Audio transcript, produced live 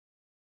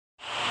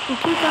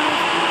Okay guys,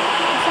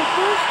 it's the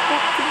first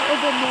walkthrough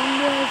of Among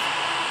Us.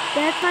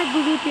 That's my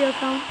Google Play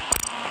account.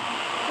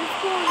 Let's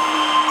go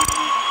on.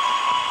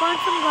 Found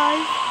some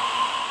guys.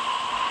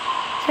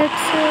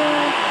 That's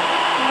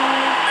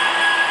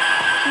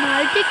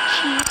Maltic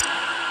cheese.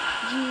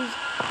 Jeez.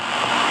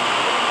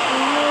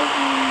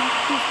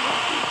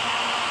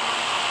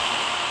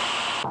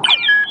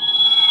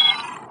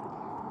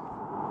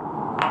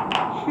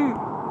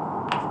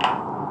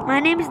 My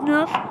name is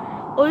Nerf.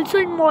 Also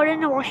in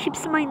Modern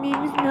Warships, my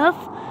name is Nerf.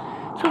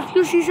 So if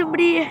you see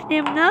somebody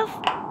named Nerf,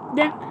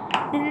 then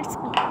it's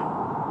me.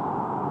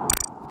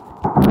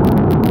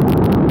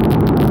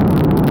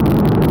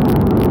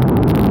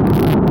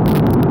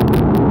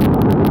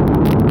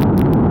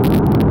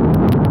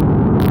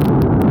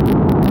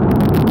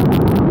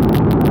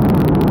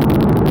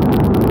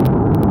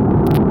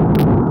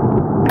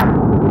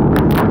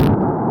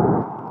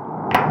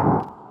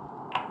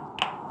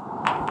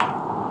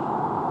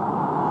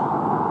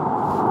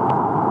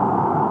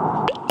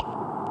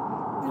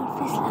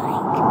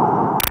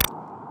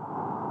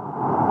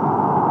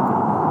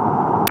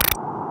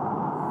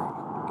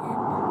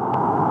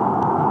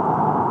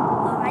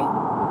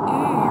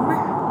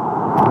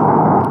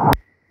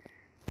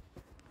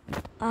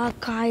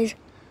 Guys,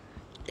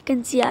 you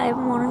can see I have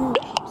modern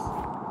games.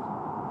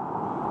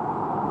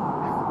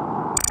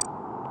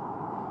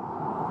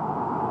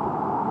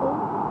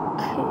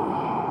 Okay.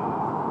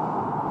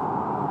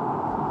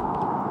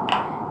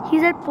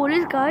 He's at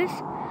police, guys.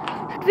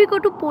 Should we go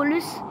to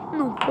police?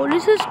 No,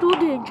 police is too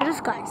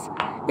dangerous, guys.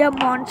 There are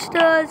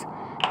monsters.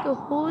 The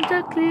holes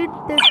are clean.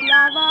 There's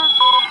lava.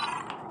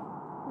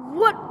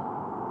 What?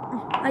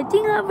 I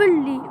think I will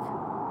leave.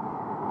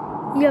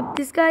 Yep,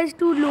 this guy is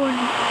too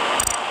lonely.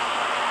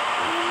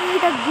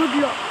 A good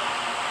lobby.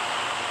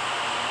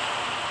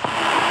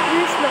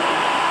 This lobby.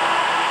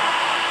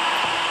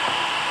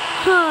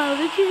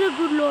 Which is a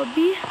good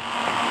lobby?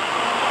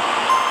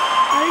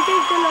 I'll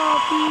take the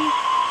lobby.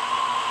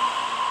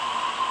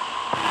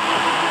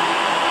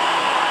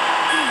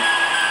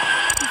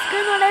 This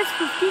guy not has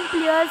 15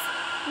 players,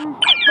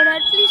 but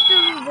at least it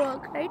will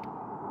work, right?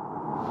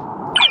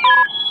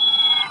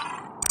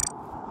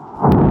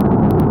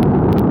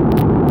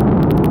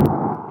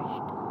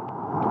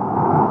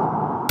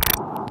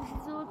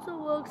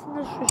 In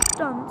the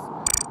systems,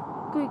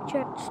 quick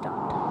chat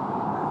start.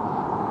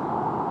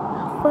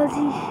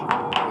 Fuzzy.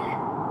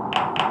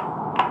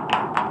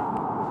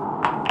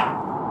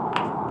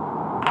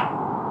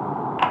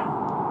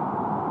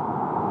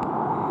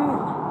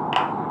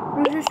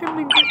 This is some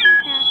interesting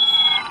hacks.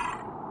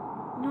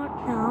 Not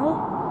now.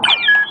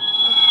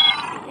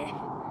 Okay.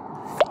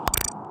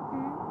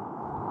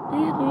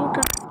 Please do your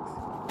tasks.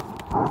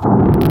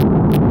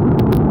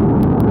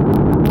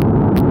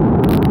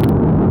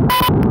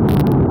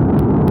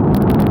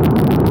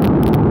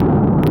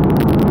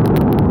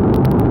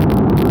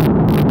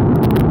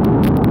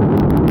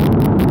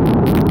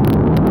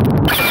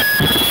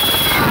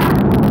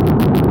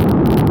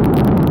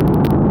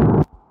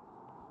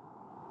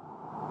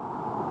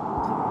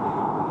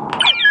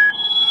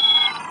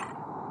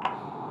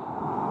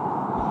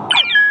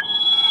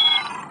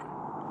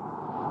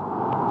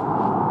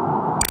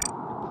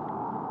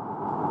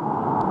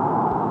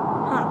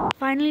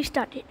 Finally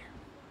started.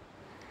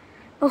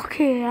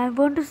 Okay, I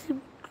want to see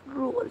what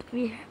roles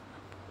we have.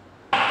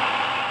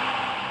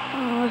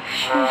 Oh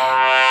shit.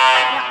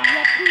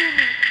 Yeah,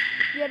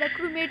 we are a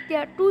crewmate. There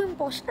are 2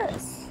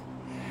 imposters.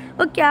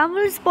 Okay, I'm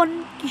gonna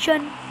spawn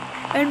Kishan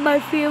and my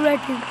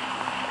favorite thing.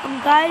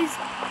 Guys,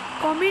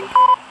 comment.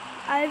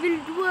 I will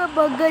do a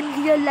burger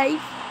in real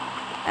life.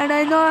 And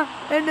I know,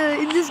 and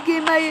in this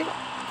game,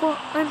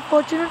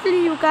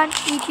 unfortunately, you can't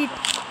eat it.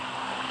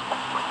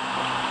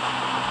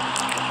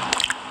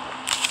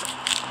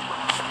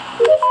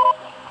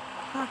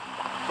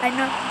 I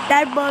know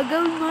that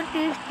burger will not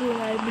taste good,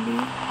 I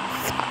believe.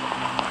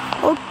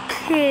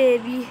 Okay,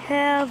 we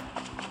have.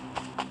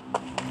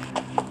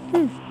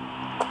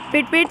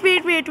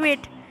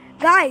 Wait.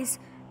 Guys,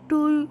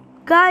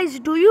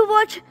 do you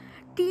watch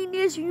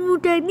Teenage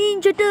Mutant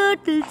Ninja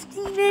Turtles?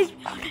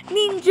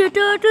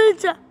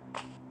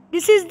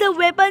 This is the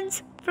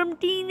weapons from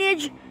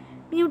Teenage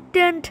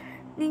Mutant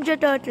Ninja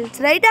Turtles,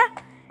 right?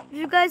 If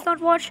you guys not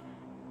watch,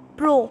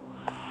 Dual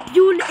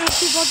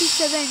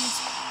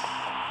AK-47s.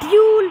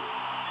 Duel,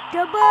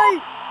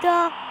 double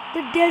the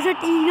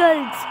Desert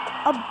Eagles,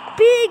 a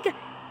big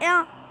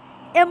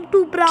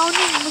M2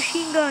 Browning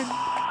machine gun,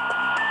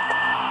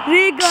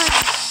 ray gun.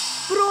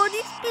 Bro,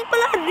 these people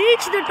are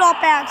rich, the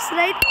top apps,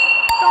 right?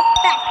 Top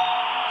pack.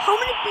 How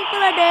many people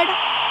are dead?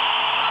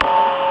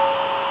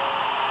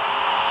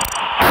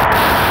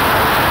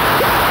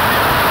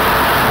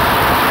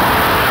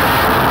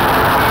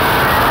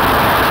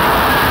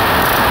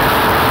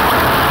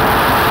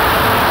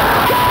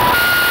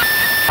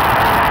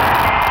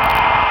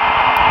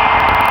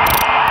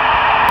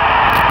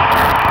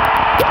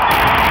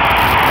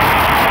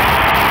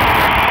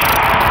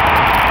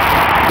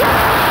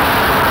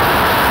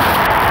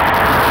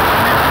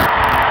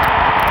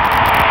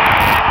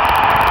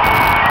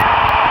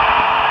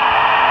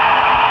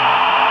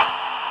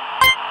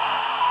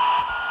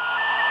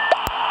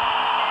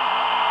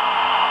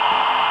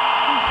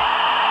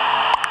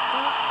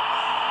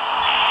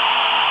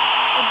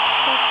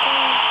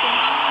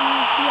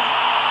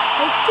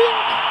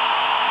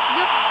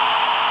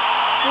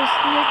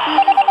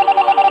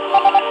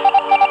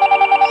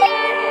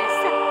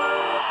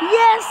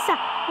 Yes!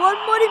 One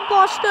more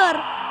imposter!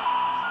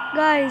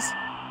 Guys,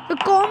 the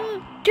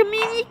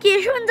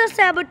communications are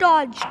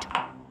sabotaged.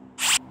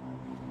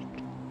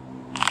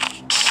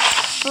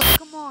 Oh,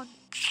 come on.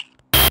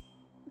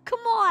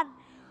 Come on.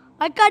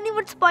 I can't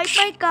even swipe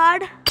my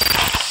card.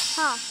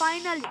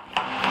 Finally.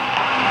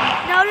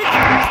 Now let's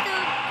fix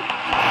the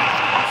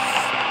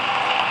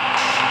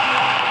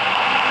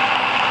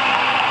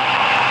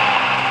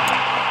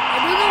I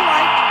don't know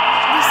why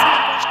this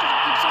imposter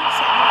keeps on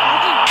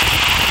sabotaging.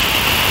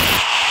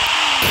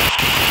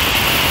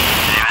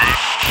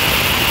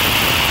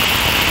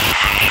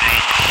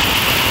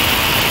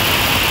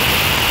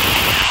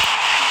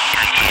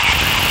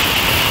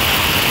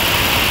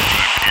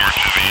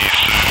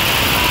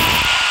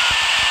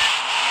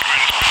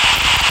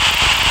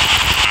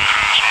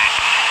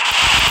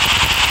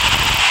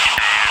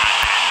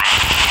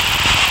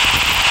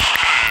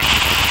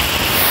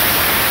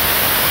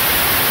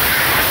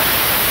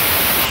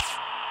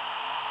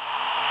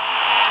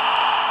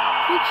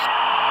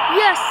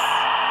 Yes!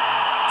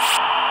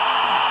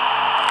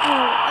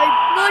 Oh,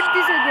 not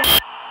this again.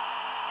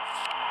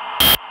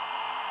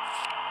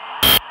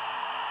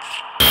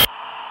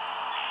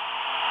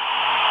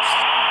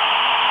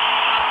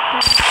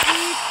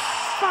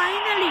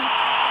 Finally!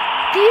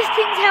 These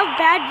things have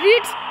bad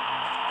reads.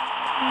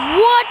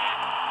 What?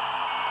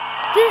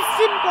 This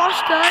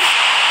imposter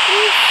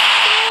is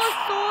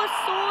so.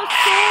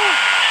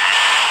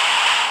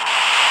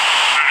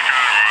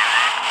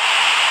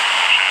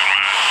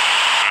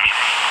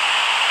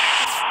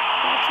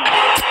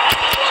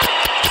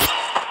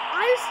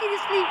 Are you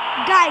seriously?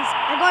 Guys,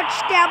 I got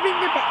stabbed in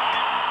the back.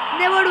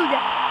 Never do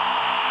that.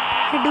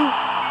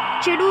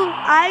 Judu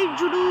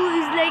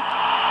is like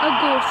a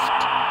ghost.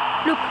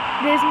 Look,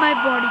 there's my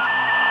body.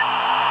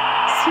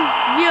 See,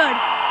 weird.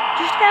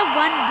 Just have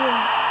one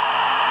bone.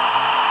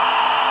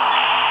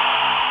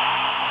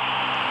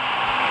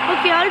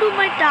 Okay, I'll do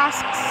my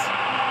tasks.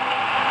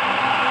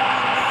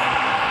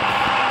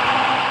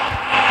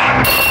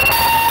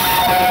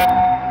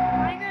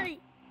 Finally,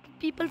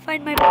 people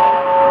find my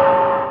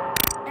body.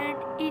 And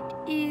it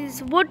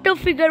is what the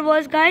figure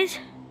was, guys.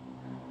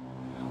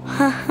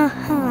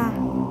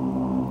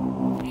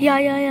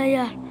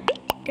 Yeah.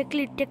 Tickle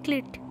it. Tickle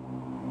it.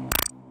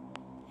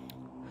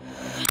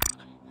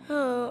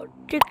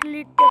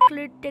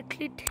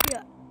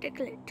 Yeah,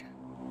 tickle it.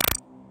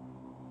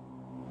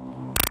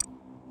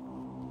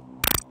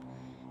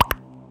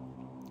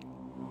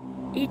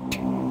 It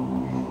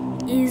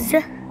is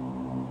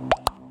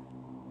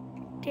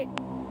tickle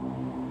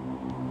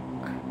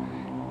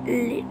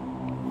it.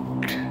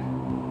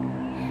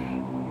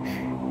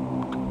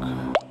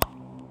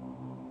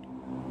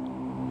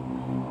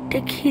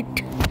 Take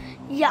hit.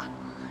 Yeah,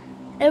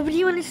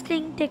 everyone is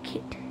saying take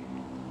hit.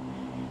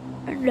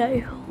 And I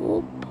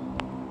hope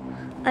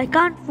I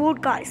can't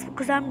vote, guys,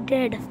 because I'm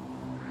dead.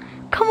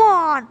 Come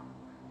on.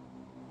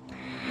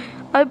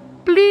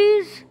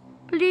 Please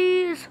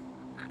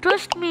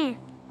trust me.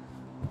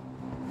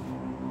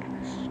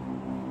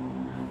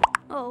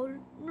 Oh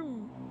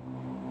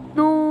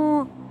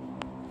no.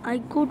 I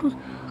go to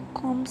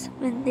comms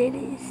when there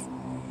is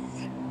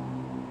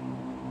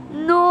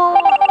no.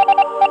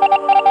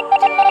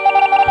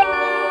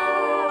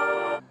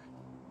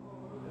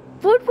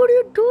 What would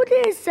you do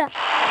this?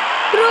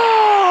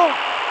 Bro,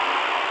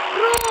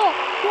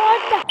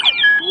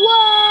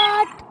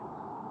 what?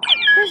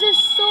 This is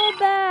so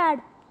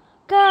bad.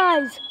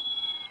 Guys,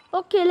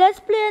 okay, let's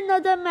play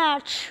another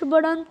match,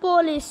 but on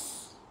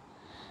police.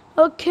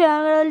 Okay,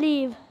 I'm gonna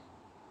leave.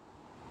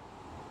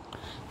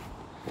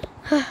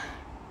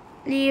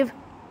 Leave.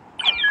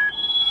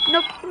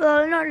 Nope,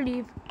 I'll not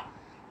leave.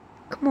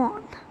 Come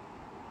on.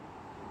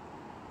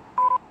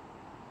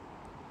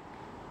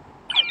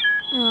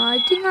 I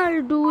think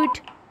I'll do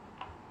it.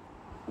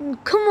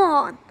 Come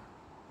on.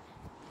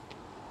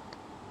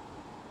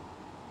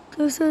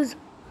 This is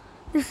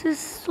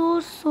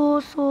so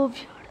weird.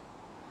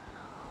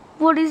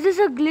 What is this,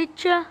 a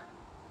glitch?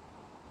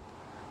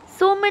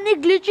 So many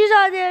glitches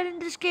are there in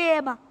this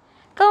game.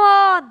 Come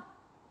on.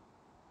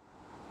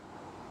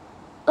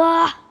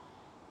 I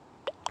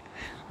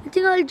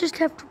think I'll just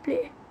have to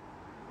play.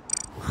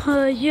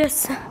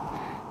 Yes.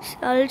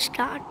 I'll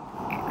start.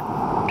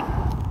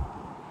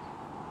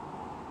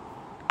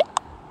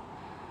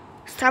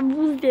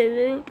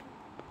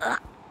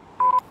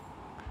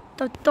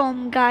 The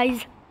Tom,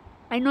 guys.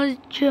 I know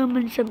it's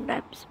German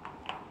sometimes.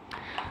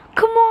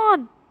 Come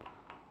on.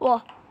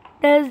 Oh,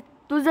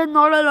 those are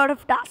not a lot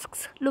of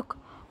tasks. Look,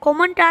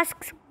 common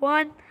tasks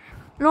 1,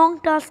 long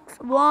tasks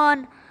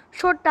 1,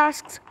 short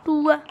tasks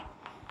 2.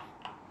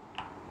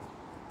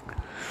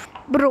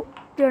 Bro,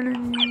 there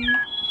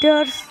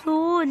are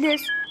so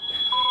less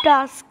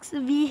tasks.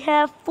 We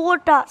have 4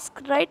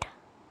 tasks, right?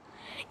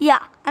 Yeah,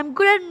 I'm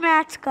good at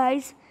maths,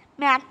 guys.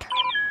 Math.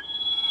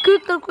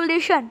 Quick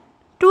calculation.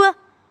 2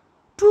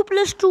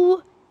 plus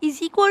 2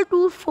 is equal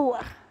to 4.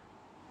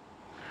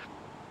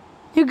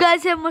 You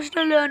guys must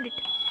have learned it.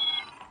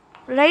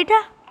 Right?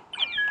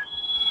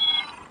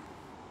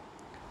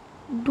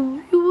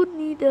 Do you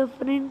need a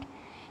friend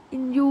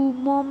in your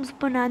mom's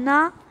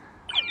banana?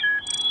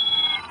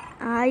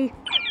 I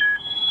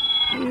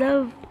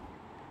love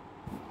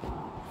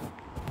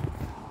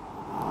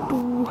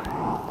to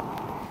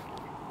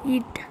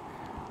eat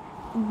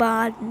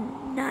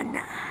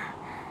banana.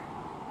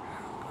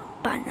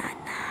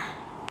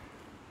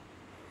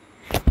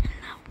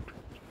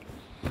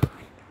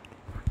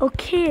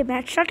 Okay,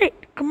 match started.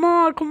 Come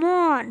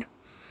on.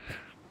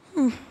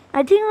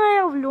 I think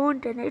I have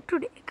learned it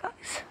today,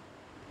 guys.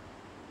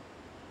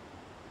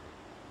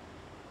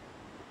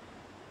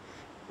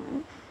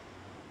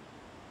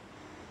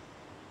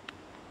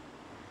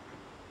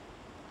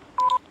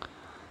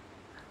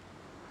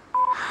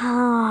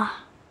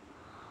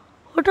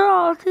 What are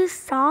all these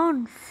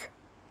sounds?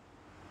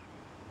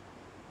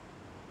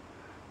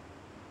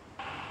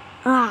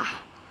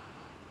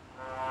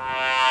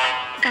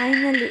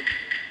 Finally.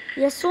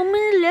 Yes, so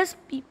many less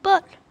people.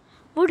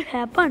 What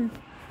happened?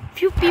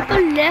 Few people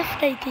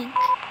left, I think.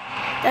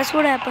 That's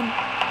what happened.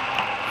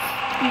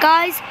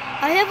 Guys,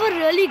 I have a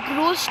really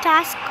gross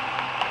task,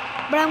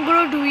 but I'm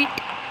gonna do it.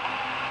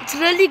 It's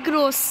really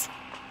gross.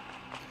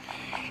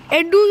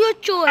 And do your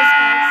chores,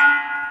 guys.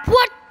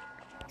 What?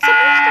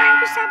 Someone's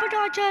trying to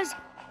sabotage us.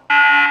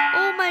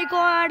 Oh my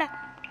god.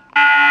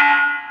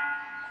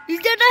 Is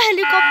that a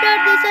helicopter?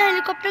 There's a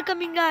helicopter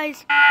coming,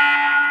 guys.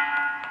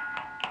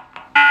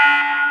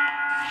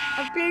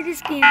 I've played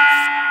this game.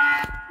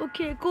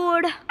 Okay,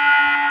 code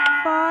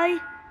 5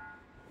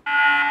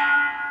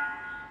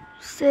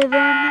 7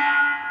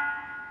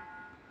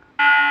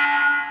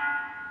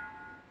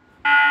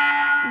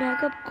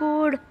 backup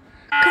code.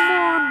 Come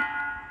on.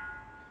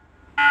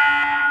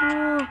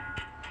 Oh.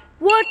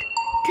 What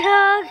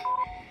the?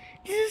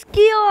 This is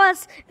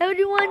chaos.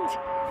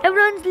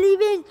 Everyone's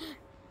leaving.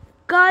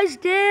 Guys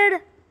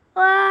dead.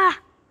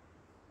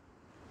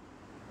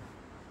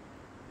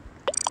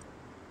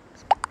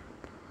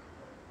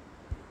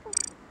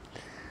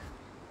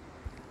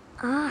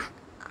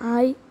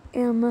 I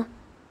am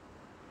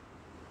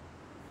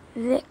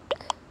Rick.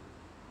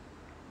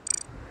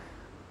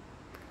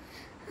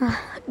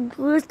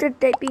 Where's the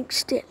typing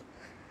still?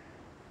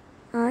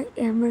 I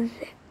am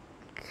Rick.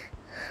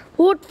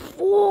 What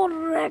for,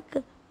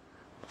 Rick?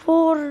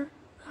 For Rick.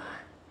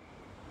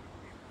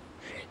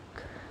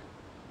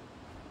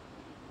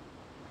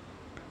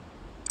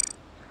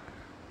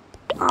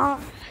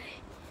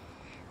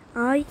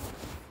 I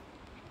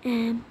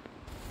am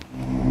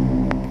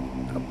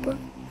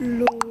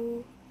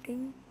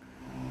uploading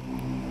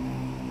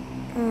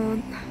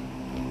on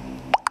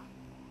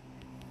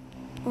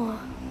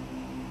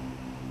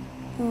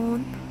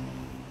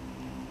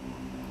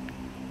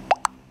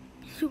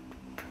YouTube.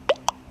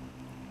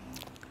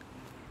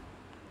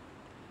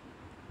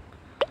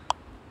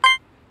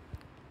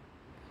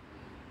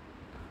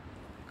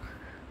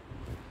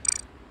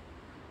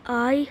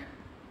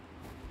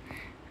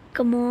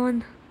 Come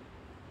on.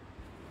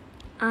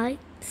 I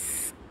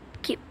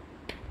skip.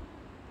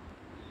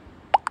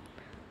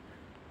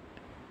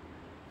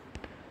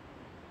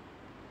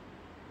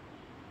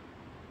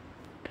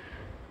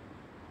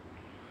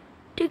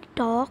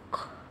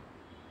 TikTok.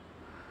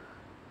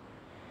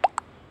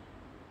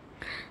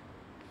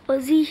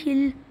 Fuzzy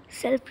Hill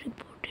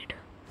self-reported.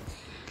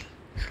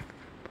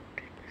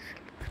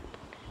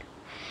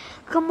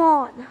 Come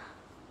on.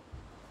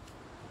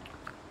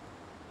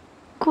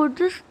 Could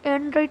this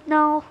end right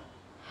now?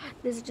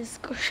 This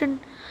discussion,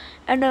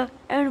 and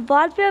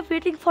while we are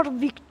waiting for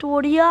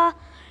Victoria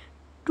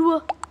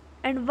to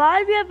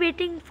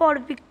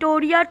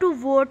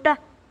vote,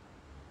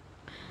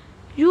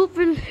 you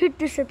will hit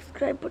the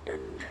subscribe button.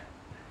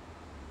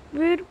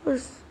 Where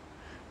was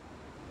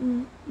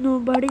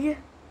nobody?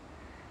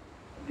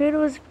 Where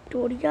was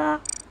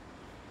Victoria?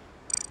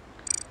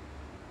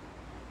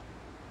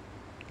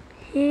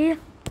 Hey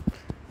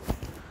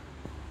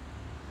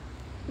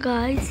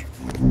guys.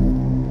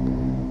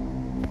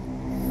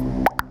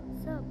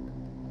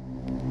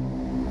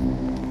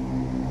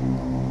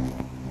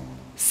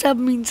 Sub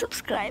means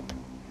subscribe.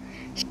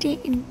 Stay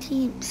in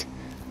teams.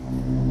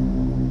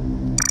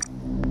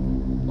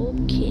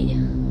 Okay.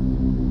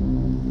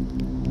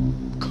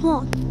 Come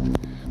on.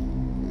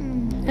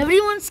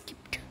 Everyone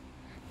skipped.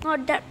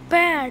 Not that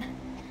bad.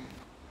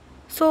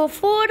 So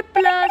 4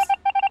 plus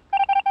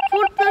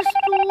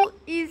 2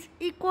 is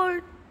equal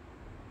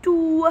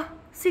to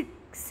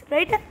 6,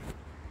 right?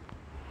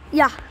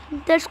 Yeah,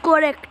 that's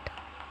correct.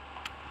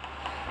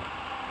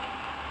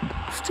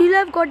 Still,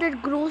 I've got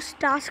that gross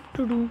task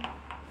to do.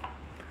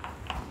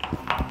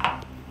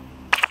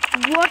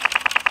 What,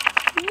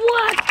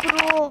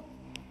 bro?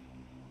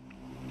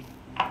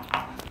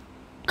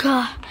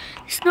 God,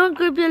 it's not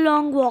going to be a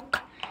long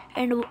walk,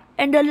 and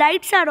the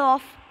lights are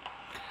off,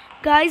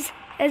 guys.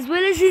 As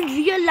well as in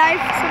real life,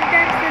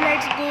 sometimes the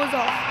lights goes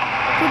off.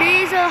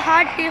 Today is a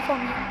hard day for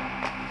me.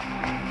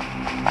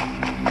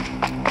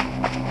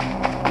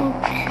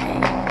 Okay.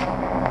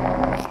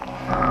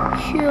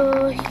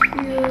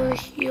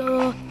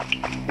 Here.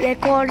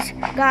 Records,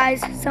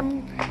 guys.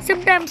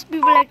 Sometimes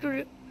people like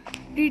to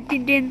read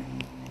Tintin.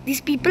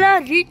 These people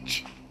are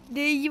rich.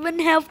 They even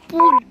have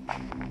pool.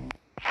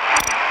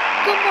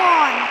 Come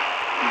on.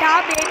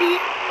 Da baby.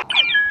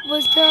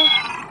 Was the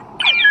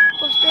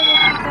poster.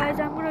 Okay guys,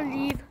 I'm gonna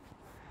leave.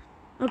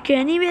 Okay,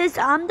 anyways,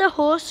 I'm the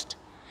host.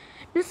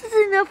 This is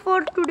enough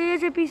for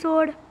today's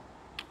episode.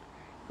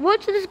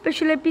 Watch the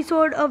special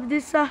episode of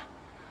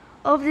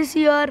this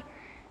year.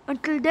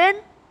 Until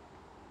then,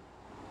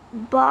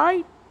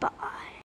 bye bye.